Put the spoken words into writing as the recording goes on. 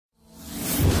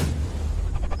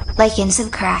like and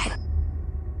subscribe.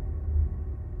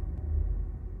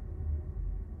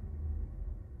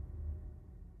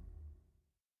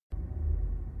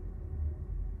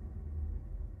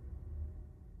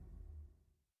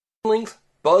 Links,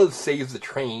 Buzz Saves the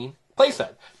Train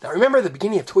playset. Now remember the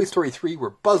beginning of Toy Story 3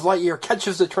 where Buzz Lightyear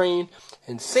catches the train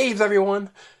and saves everyone?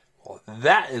 Well,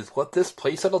 that is what this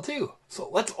playset will do. So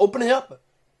let's open it up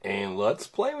and let's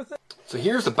play with it. So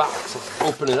here's the box. Let's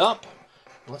open it up.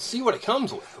 Let's see what it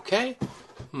comes with, okay?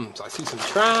 So I see some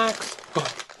tracks. Oh,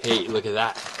 hey, look at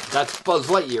that. That's Buzz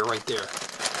Lightyear right there.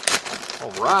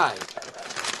 Alright.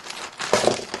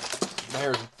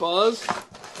 There's Buzz.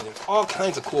 And there's all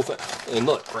kinds of cool things. And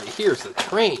look, right here's the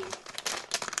train.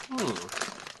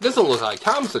 Doesn't look like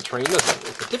Tom's the train, does it?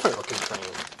 It's a different looking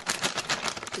train.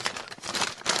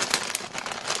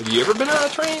 Have you ever been on a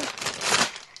train?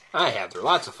 I have. They're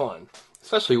lots of fun.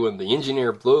 Especially when the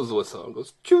engineer blows the whistle and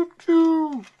goes,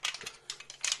 choo-choo.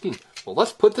 Well,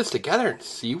 let's put this together and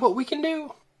see what we can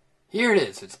do. Here it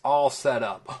is. It's all set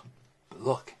up. But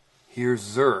look, here's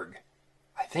Zurg.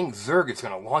 I think Zurg is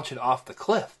going to launch it off the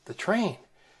cliff, the train.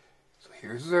 So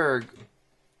here's Zurg.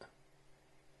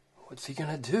 What's he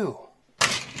going to do?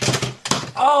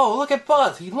 Oh, look at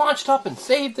Buzz. He launched up and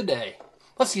saved the day.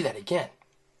 Let's see that again.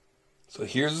 So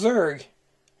here's Zurg.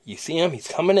 You see him? He's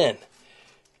coming in.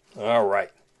 All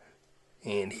right.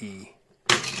 And he...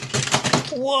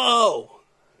 Whoa!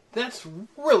 That's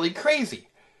really crazy,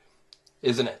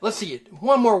 isn't it? Let's see it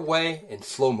one more way in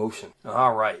slow motion.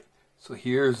 All right. So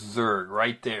here's Zurg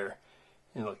right there.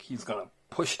 And look, he's going to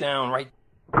push down right...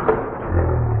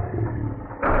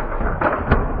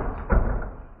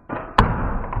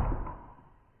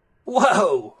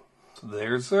 Whoa! So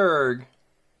there's Zurg.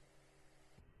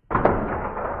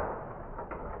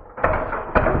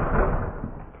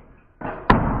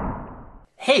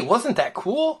 Hey, wasn't that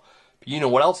cool? But you know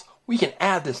what else? We can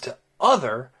add this to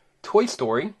other Toy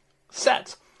Story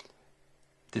sets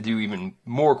to do even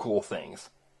more cool things.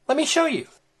 Let me show you.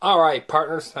 Alright,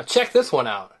 partners. Now check this one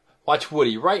out. Watch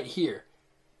Woody right here.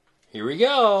 Here we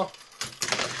go.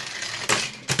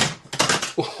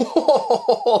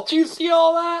 Whoa, did you see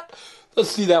all that? Let's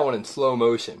see that one in slow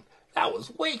motion. That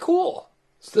was way cool.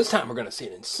 So this time we're going to see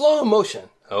it in slow motion.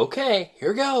 Okay,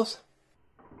 here goes.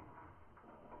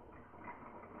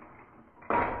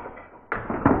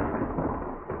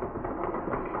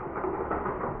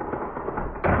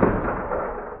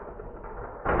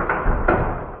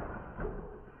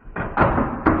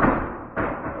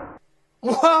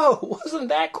 Whoa, wasn't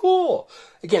that cool?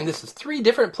 Again, this is 3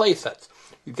 different play sets.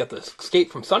 We've got the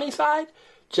Escape from Sunnyside,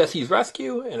 Jesse's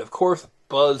Rescue, and of course,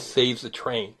 Buzz Saves the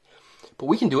Train. But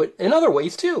we can do it in other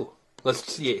ways too. Let's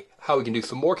see how we can do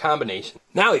some more combination.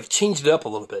 Now we've changed it up a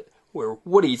little bit, where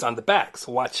Woody's on the back.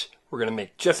 So watch, we're going to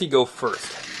make Jesse go first.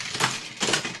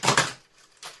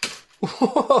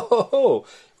 Whoa,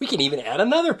 we can even add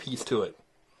another piece to it.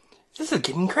 This is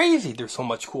getting crazy. There's so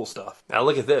much cool stuff. Now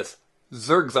look at this.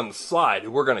 Zurg's on the slide,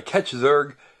 and we're going to catch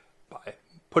Zurg by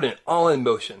putting it all in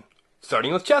motion.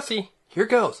 Starting with Jesse. Here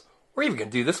goes. We're even going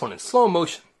to do this one in slow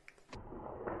motion.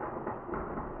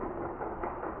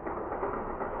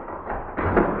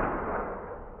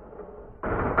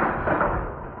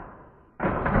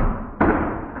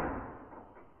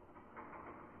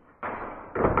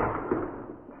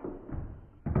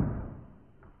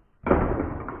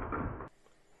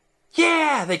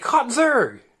 Yeah, they caught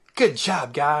Zurg. Good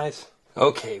job, guys.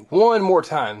 Okay, one more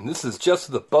time. This is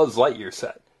just the Buzz Lightyear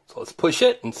set. So let's push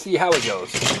it and see how it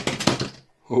goes.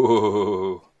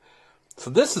 Whoa. So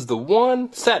this is the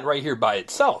one set right here by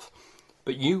itself.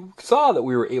 But you saw that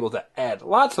we were able to add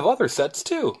lots of other sets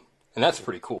too. And that's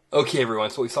pretty cool. Okay, everyone,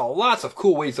 so we saw lots of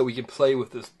cool ways that we can play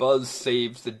with this Buzz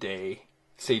Saves the Day,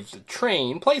 Saves the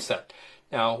Train playset.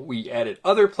 Now, we added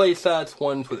other playsets,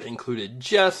 ones that included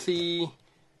Jesse,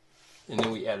 and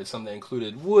then we added some that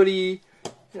included Woody,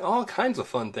 and all kinds of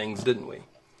fun things, didn't we?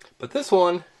 But this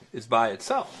one is by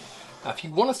itself. Now, if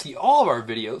you want to see all of our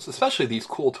videos, especially these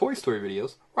cool Toy Story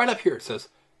videos, right up here it says,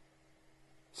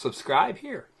 subscribe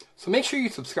here. So make sure you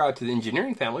subscribe to the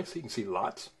engineering family so you can see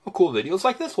lots of cool videos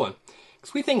like this one.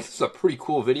 Because we think this is a pretty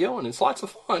cool video and it's lots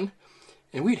of fun,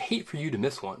 and we'd hate for you to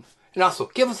miss one. And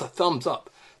also, give us a thumbs up.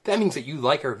 That means that you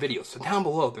like our videos. So down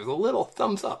below, there's a little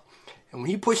thumbs up. And when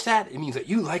you push that, it means that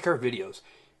you like our videos.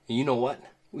 And you know what?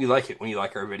 We like it when you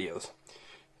like our videos.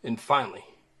 And finally,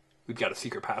 we've got a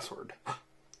secret password.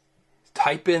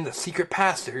 Type in the secret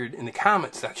password in the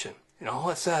comment section. And all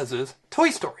it says is, Toy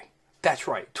Story. That's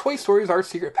right. Toy Story is our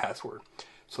secret password.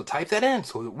 So type that in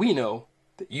so that we know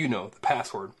that you know the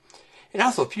password. And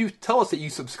also, if you tell us that you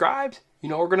subscribed, you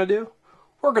know what we're going to do?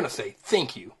 We're going to say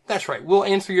thank you. That's right. We'll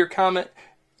answer your comment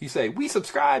You say, we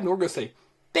subscribed, and we're going to say,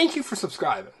 thank you for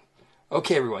subscribing.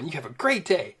 Okay, everyone, you have a great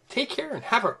day. Take care and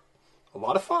have a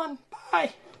lot of fun.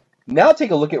 Bye. Now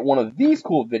take a look at one of these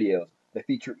cool videos that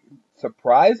feature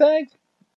surprise eggs